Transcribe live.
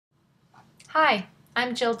Hi,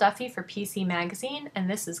 I'm Jill Duffy for PC Magazine, and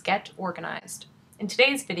this is Get Organized. In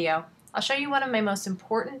today's video, I'll show you one of my most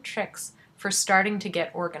important tricks for starting to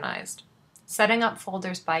get organized: setting up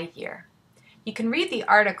folders by year. You can read the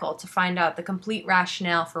article to find out the complete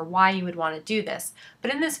rationale for why you would want to do this,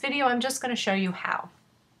 but in this video I'm just going to show you how.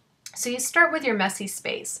 So you start with your messy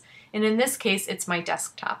space, and in this case it's my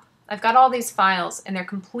desktop. I've got all these files and they're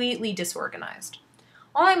completely disorganized.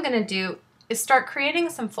 All I'm going to do is start creating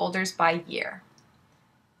some folders by year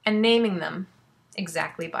and naming them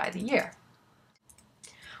exactly by the year.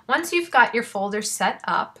 Once you've got your folders set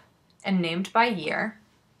up and named by year,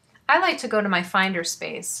 I like to go to my Finder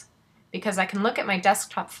space because I can look at my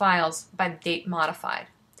desktop files by the date modified.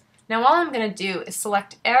 Now all I'm going to do is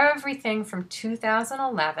select everything from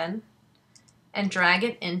 2011 and drag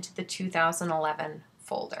it into the 2011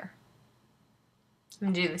 folder. I'm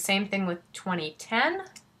going to do the same thing with 2010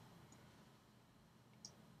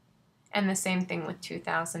 and the same thing with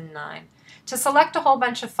 2009. To select a whole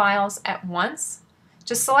bunch of files at once,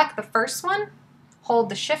 just select the first one, hold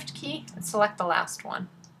the Shift key, and select the last one.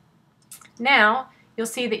 Now you'll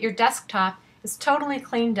see that your desktop is totally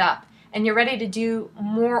cleaned up and you're ready to do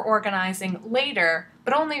more organizing later,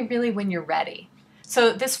 but only really when you're ready.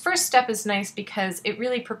 So this first step is nice because it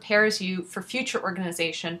really prepares you for future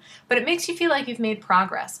organization, but it makes you feel like you've made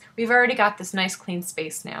progress. We've already got this nice clean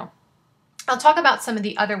space now. I'll talk about some of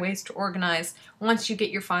the other ways to organize once you get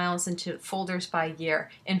your files into folders by year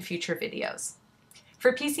in future videos.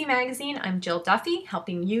 For PC Magazine, I'm Jill Duffy,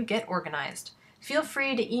 helping you get organized. Feel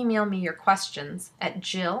free to email me your questions at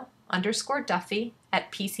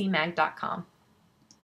jill_duffy@pcmag.com.